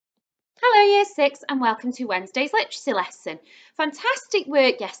Hello Year 6 and welcome to Wednesday's literacy lesson. Fantastic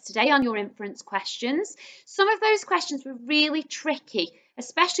work yesterday on your inference questions. Some of those questions were really tricky,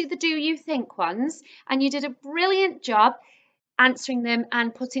 especially the do you think ones, and you did a brilliant job answering them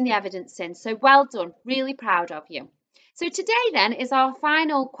and putting the evidence in. So well done, really proud of you. So today then is our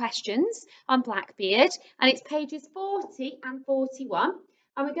final questions on Blackbeard, and it's pages 40 and 41,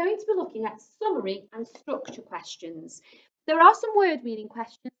 and we're going to be looking at summary and structure questions. There are some word meaning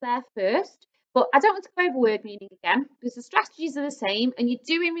questions there first, but I don't want to go over word meaning again because the strategies are the same and you're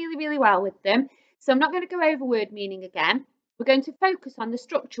doing really well with them. So I'm not going to go over word meaning again. We're going to focus on the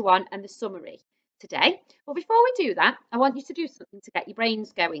structure one and the summary today. But before we do that, I want you to do something to get your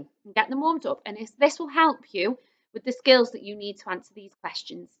brains going and get them warmed up. And this will help you with the skills that you need to answer these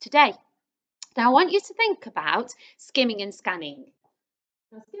questions today. Now, I want you to think about skimming and scanning.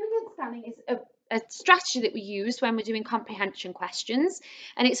 Now, skimming and scanning is a strategy that we use when we're doing comprehension questions,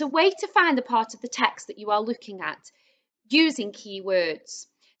 and it's a way to find the part of the text that you are looking at using keywords.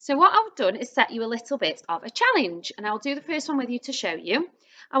 So what I've done is set you a little bit of a challenge, and I'll do the first one with you to show you.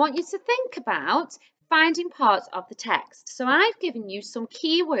 I want you to think about finding parts of the text. So I've given you some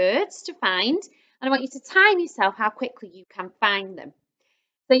keywords to find, and I want you to time yourself how quickly you can find them.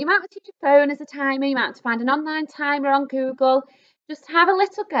 So you might want to use your phone as a timer, you might want to find an online timer on Google. Just have a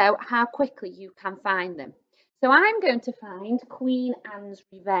little go at how quickly you can find them. So I'm going to find Queen Anne's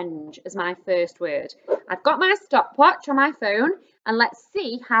Revenge as my first word. I've got my stopwatch on my phone and let's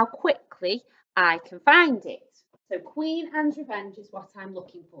see how quickly I can find it. So Queen Anne's Revenge is what I'm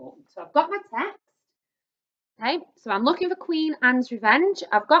looking for. So I've got my text. Okay, so I'm looking for Queen Anne's Revenge.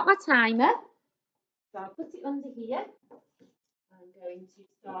 I've got my timer. So I'll put it under here. I'm going to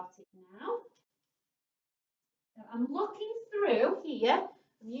start it now. So I'm looking through here.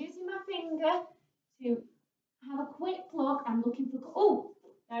 I'm using my finger to have a quick look. I'm looking for, oh,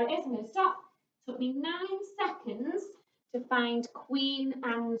 there it is. I'm going to stop. It took me 9 seconds to find Queen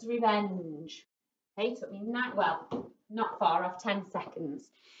Anne's Revenge. Okay, it took me 9, well, not far off, 10 seconds.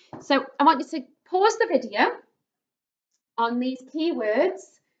 So I want you to pause the video on these keywords.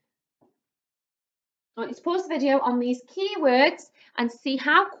 I want you to pause the video on these keywords and see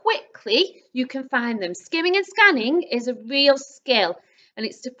how quickly you can find them. Skimming and scanning is a real skill and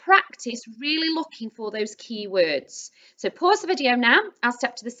it's to practice really looking for those keywords. So pause the video now. I'll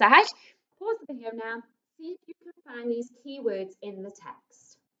step to the side. Pause the video now. See if you can find these keywords in the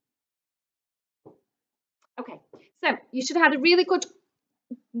text. Okay, so you should have had a really good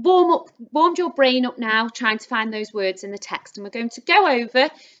warmed your brain up now trying to find those words in the text, and we're going to go over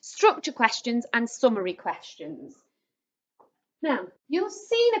structure questions and summary questions. Now, you've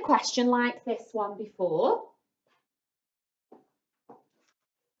seen a question like this one before.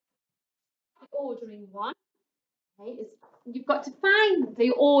 The ordering one, okay, is you've got to find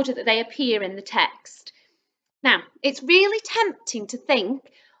the order that they appear in the text. Now, it's really tempting to think,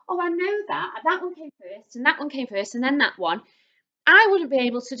 oh, I know that one came first and that one came first and then that one. I wouldn't be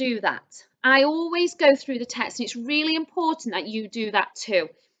able to do that. I always go through the text and it's really important that you do that too.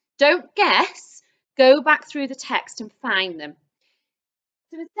 Don't guess, go back through the text and find them.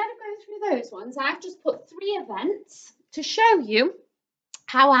 So instead of going through those ones, I've just put 3 events to show you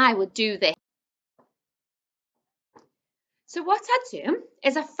how I would do this. So what I do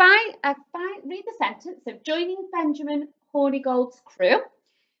is I read the sentence of joining Benjamin Hornigold's crew.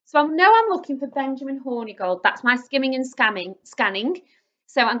 So I know I'm looking for Benjamin Hornigold. That's my skimming and scanning.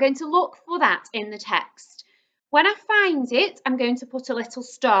 So I'm going to look for that in the text. When I find it, I'm going to put a little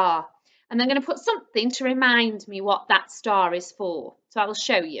star. And I'm going to put something to remind me what that star is for. So I will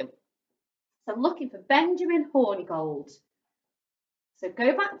show you. So I'm looking for Benjamin Hornigold. So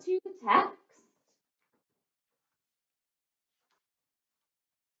go back to the text.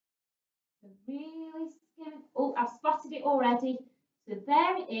 So really skim. Oh, I've spotted it already. So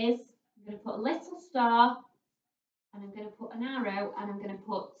there it is. I'm going to put a little star and I'm going to put an arrow and I'm going to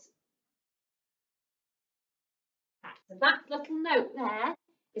put that. So that little note there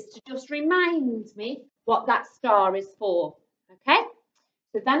is to just remind me what that star is for. Okay,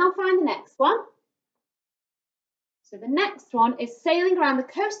 so then I'll find the next one. So the next one is sailing around the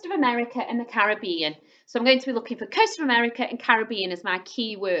coast of America and the Caribbean. So I'm going to be looking for coast of America and Caribbean as my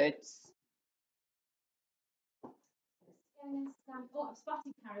key words. Oh, I've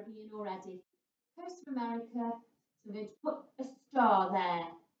spotted Caribbean already. Coast of America. So I'm going to put a star there.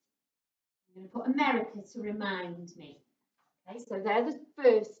 I'm going to put America to remind me. Okay, so they're the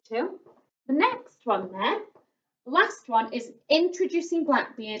first 2. The next one there, the last one is introducing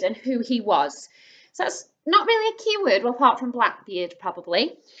Blackbeard and who he was. So that's not really a keyword, well, apart from Blackbeard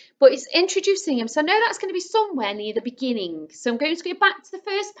probably, but it's introducing him. So I know that's going to be somewhere near the beginning. So I'm going to go back to the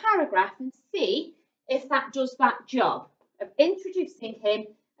first paragraph and see if that does that job of introducing him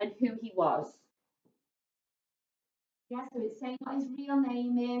and who he was. Yeah, so it's saying what his real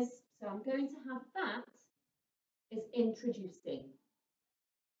name is. So I'm going to have that as introducing.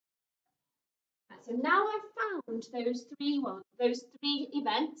 So now I've found those three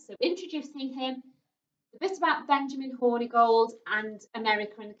events. So introducing him, the bit about Benjamin Hornigold and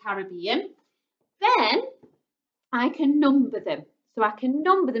America and the Caribbean. Then I can number them. So I can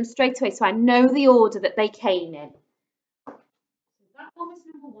number them straight away so I know the order that they came in. So that one was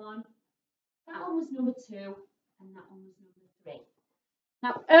number 1, that one was number 2, and that one was number 3.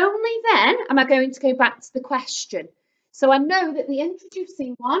 Now only then am I going to go back to the question. So I know that the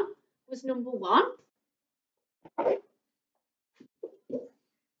introducing one was number 1.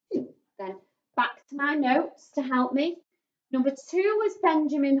 Then back to my notes to help me. Number 2 was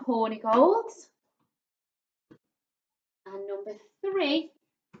Benjamin Hornigold. And number 3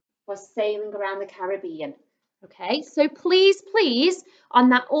 was sailing around the Caribbean. Okay, so please, on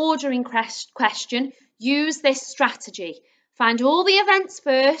that ordering question, use this strategy. Find all the events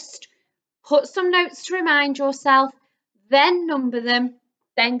first, put some notes to remind yourself, then number them,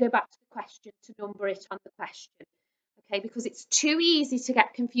 then go back to the question to number it on the question. Okay, because it's too easy to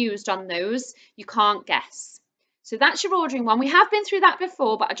get confused on those. You can't guess. So that's your ordering one. We have been through that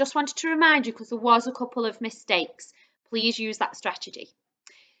before, but I just wanted to remind you because there was a couple of mistakes. Please use that strategy.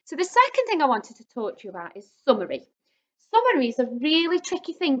 So the second thing I wanted to talk to you about is summary. Summary is a really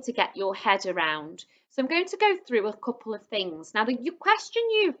tricky thing to get your head around. So I'm going to go through a couple of things. Now, the question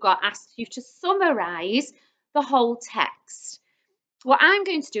you've got asks you to summarise the whole text. What I'm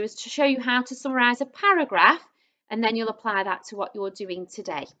going to do is to show you how to summarise a paragraph, and then you'll apply that to what you're doing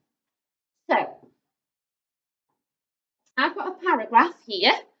today. So I've got a paragraph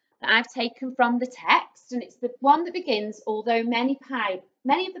here that I've taken from the text, and it's the one that begins, although many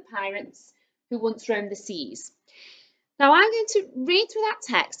of the pirates who once roamed the seas. Now I'm going to read through that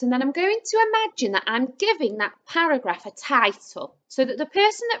text, and then I'm going to imagine that I'm giving that paragraph a title so that the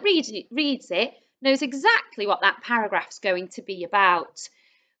person that reads it knows exactly what that paragraph's going to be about.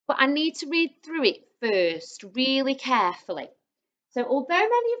 But I need to read through it first, really carefully. So although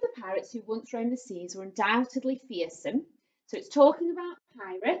many of the pirates who once roamed the seas were undoubtedly fearsome, so it's talking about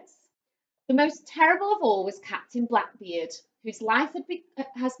pirates, the most terrible of all was Captain Blackbeard, whose life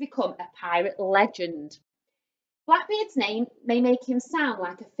has become a pirate legend. Blackbeard's name may make him sound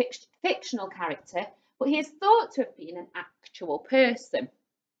like a fictional character, but he is thought to have been an actual person,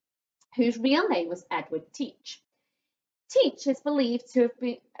 whose real name was Edward Teach. Teach is believed to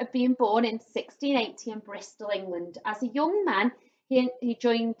have been born in 1680 in Bristol, England. As a young man, he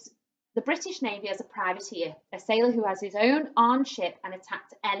joined the British Navy as a privateer, a sailor who has his own armed ship and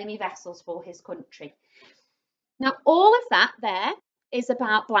attacked enemy vessels for his country. Now, all of that there is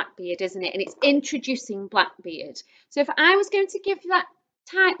about Blackbeard, isn't it? And it's introducing Blackbeard. So if I was going to give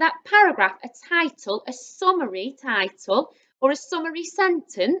that paragraph a title, a summary title, or a summary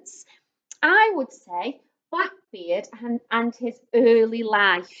sentence, I would say Blackbeard and his early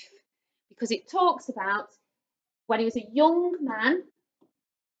life, because it talks about when he was a young man,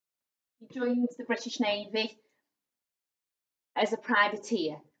 he joined the British Navy as a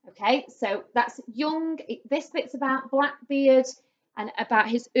privateer. Okay, so that's young. This bit's about Blackbeard and about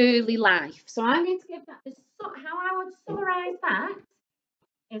his early life. So I'm going to give that how I would summarise that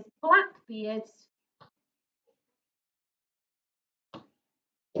is Blackbeard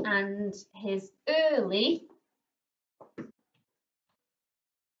and his early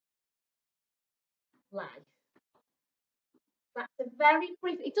life. That's a very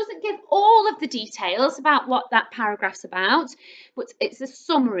brief, it doesn't give all of the details about what that paragraph's about, but it's a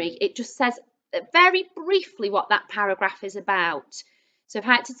summary. It just says very briefly what that paragraph is about. So if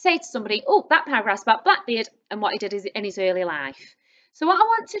I had to say to somebody, oh, that paragraph's about Blackbeard and what he did in his early life. So what I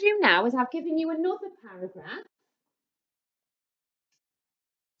want to do now is I've given you another paragraph.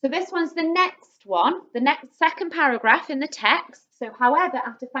 So this one's the next one, the second paragraph in the text. So however,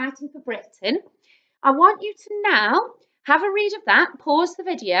 after fighting for Britain, I want you to now have a read of that, pause the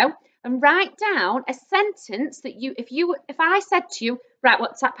video and write down a sentence that if I said to you, right,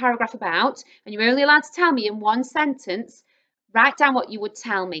 what's that paragraph about? And you're only allowed to tell me in one sentence, write down what you would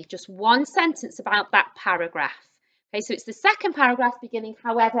tell me, just one sentence about that paragraph. Okay, so it's the second paragraph beginning,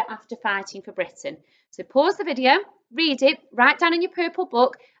 however, after fighting for Britain. So pause the video, read it, write down in your purple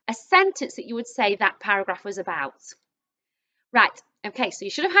book a sentence that you would say that paragraph was about. Right, okay, so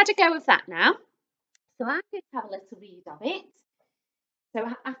you should have had a go of that now. So I'm going to have a little read of it. So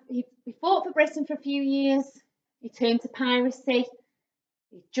he fought for Britain for a few years. He turned to piracy.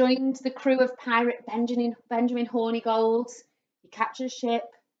 He joined the crew of pirate Benjamin Hornigold. He captured a ship.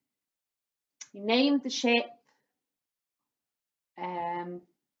 He named the ship.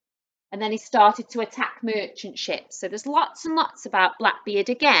 And then he started to attack merchant ships. So there's lots and lots about Blackbeard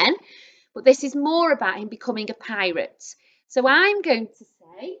again, but this is more about him becoming a pirate. So I'm going to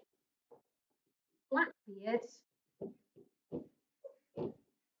say Blackbeard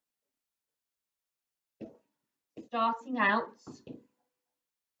starting out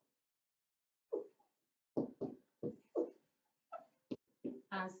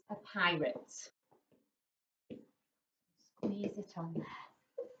as a pirate. Squeeze it on there.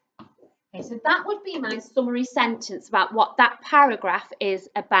 Okay, so that would be my summary sentence about what that paragraph is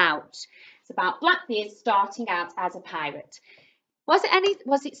about. It's about Blackbeard starting out as a pirate. Was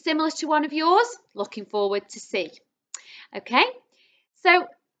it similar to one of yours? Looking forward to see. Okay, so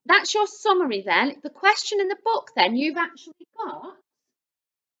that's your summary then. The question in the book then, you've actually got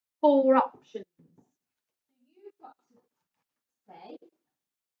 4 options. You've got to say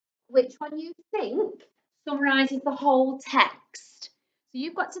which one you think summarises the whole text. So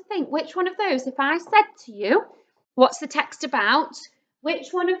you've got to think which one of those, if I said to you, what's the text about?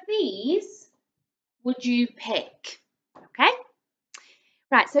 Which one of these would you pick? Okay.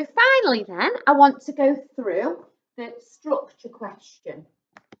 Right, so finally then, I want to go through the structure question.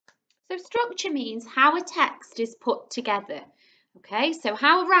 So structure means how a text is put together. Okay, so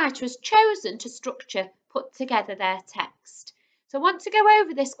how a writer has chosen to put together their text. So I want to go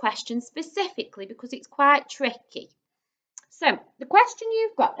over this question specifically because it's quite tricky. So the question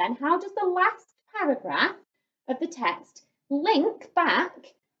you've got then, how does the last paragraph of the text link back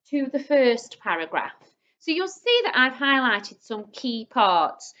to the first paragraph? So you'll see that I've highlighted some key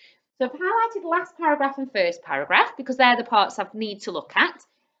parts. So I've highlighted last paragraph and first paragraph because they're the parts I need to look at.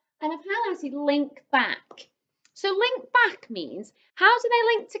 And I've highlighted link back. So link back means, how do they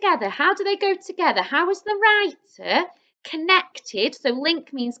link together? How do they go together? How is the writer connected? So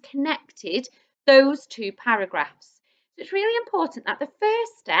link means connected those 2 paragraphs. So it's really important that the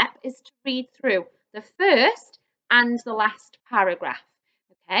first step is to read through the first and the last paragraph,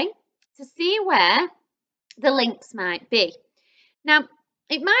 okay, to see where the links might be. Now,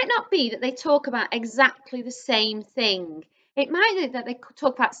 it might not be that they talk about exactly the same thing. It might be that they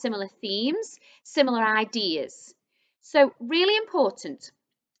talk about similar themes, similar ideas. So really important,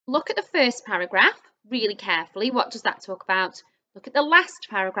 look at the first paragraph really carefully. What does that talk about? Look at the last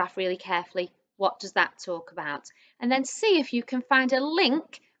paragraph really carefully. What does that talk about? And then see if you can find a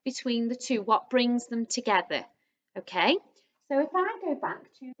link between the 2, what brings them together. Okay, so if I go back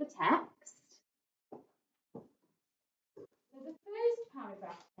to the text, so the first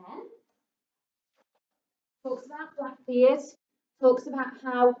paragraph then talks about Blackbeard, talks about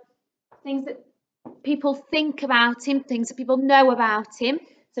how things that people think about him, things that people know about him.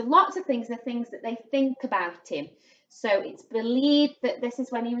 So lots of things are things that they think about him. So it's believed that this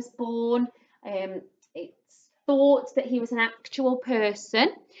is when he was born. It's thought that he was an actual person.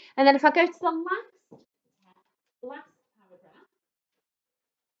 And then if I go to the last paragraph,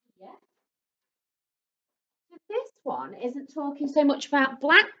 yeah. So this one isn't talking so much about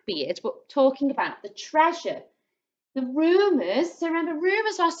Blackbeard, but talking about the treasure. The rumours, so remember,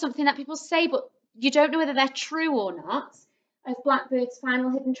 rumours are something that people say, but you don't know whether they're true or not, of Blackbeard's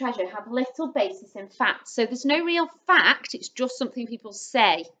final hidden treasure have little basis in fact. So there's no real fact, it's just something people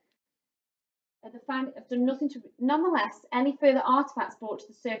say. Have done nothing to, nonetheless, any further artefacts brought to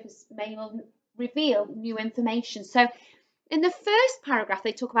the surface may reveal new information. So in the first paragraph,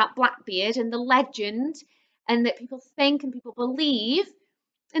 they talk about Blackbeard and the legend and that people think and people believe.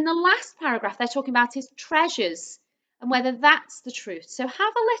 In the last paragraph, they're talking about his treasures and whether that's the truth. So have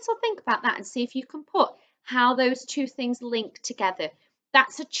a little think about that and see if you can put how those 2 things link together.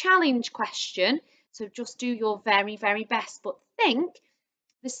 That's a challenge question, so just do your very, very best, but think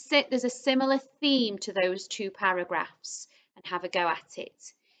there's a similar theme to those 2 paragraphs and have a go at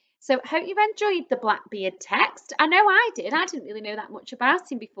it. So I hope you've enjoyed the Blackbeard text. I know I did. I didn't really know that much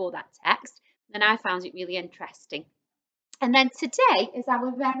about him before that text, and I found it really interesting. And then today is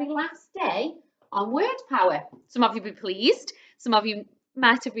our very last day on Word Power. Some of you will be pleased. Some of you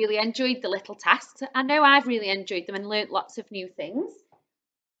might have really enjoyed the little tasks. I know I've really enjoyed them and learnt lots of new things.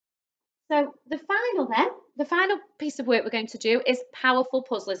 So the final piece of work we're going to do is Powerful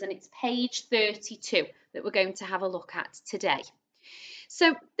Puzzlers, and it's page 32 that we're going to have a look at today.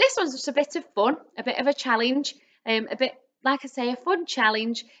 So this one's just a bit of fun, a bit of a challenge, a bit, like I say, a fun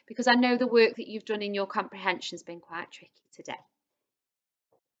challenge because I know the work that you've done in your comprehension has been quite tricky today.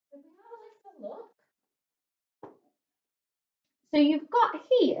 So we have a little look. So you've got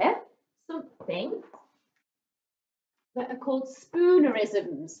here something that are called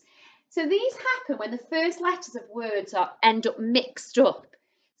spoonerisms. So these happen when the first letters of words end up mixed up.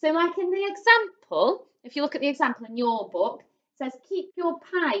 So like in the example, if you look at the example in your book, it says keep your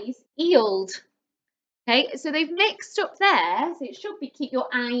pies peeled. Okay, so they've mixed up there, so it should be keep your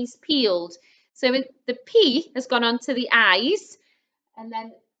eyes peeled. So the P has gone on to the eyes, and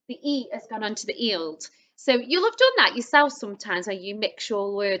then the E has gone on to the eeled. So you'll have done that yourself sometimes where you mix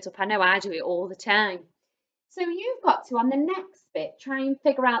your words up. I know I do it all the time. So you've got to, on the next bit, try and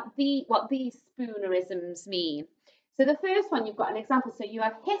figure out what these spoonerisms mean. So the first one, you've got an example. So you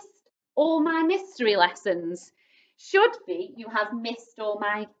have hissed all my mystery lessons. Should be, you have missed all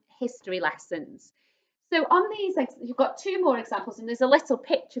my history lessons. So on these, you've got two more examples, and there's a little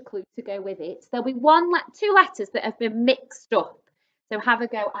picture clue to go with it. There'll be two letters that have been mixed up. So have a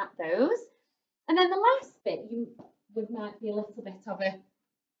go at those. And then the last bit, might be a little bit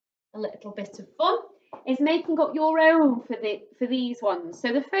of fun, is making up your own for these ones.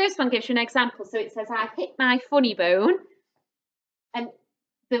 So the first one gives you an example. So it says, I hit my funny bone. And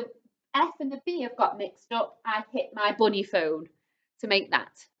the F and the B have got mixed up. I hit my bunny phone to make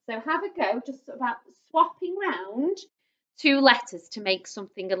that. So have a go, just about swapping round two letters to make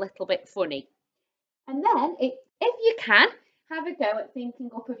something a little bit funny. And then, if you can, have a go at thinking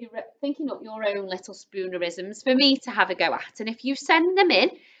up your own little spoonerisms for me to have a go at. And if you send them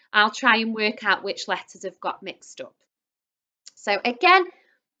in, I'll try and work out which letters have got mixed up. So again,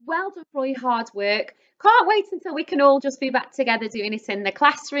 well done for all your hard work. Can't wait until we can all just be back together doing it in the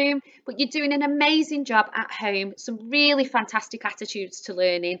classroom, but you're doing an amazing job at home. Some really fantastic attitudes to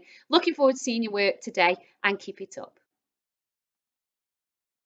learning. Looking forward to seeing your work today, and keep it up.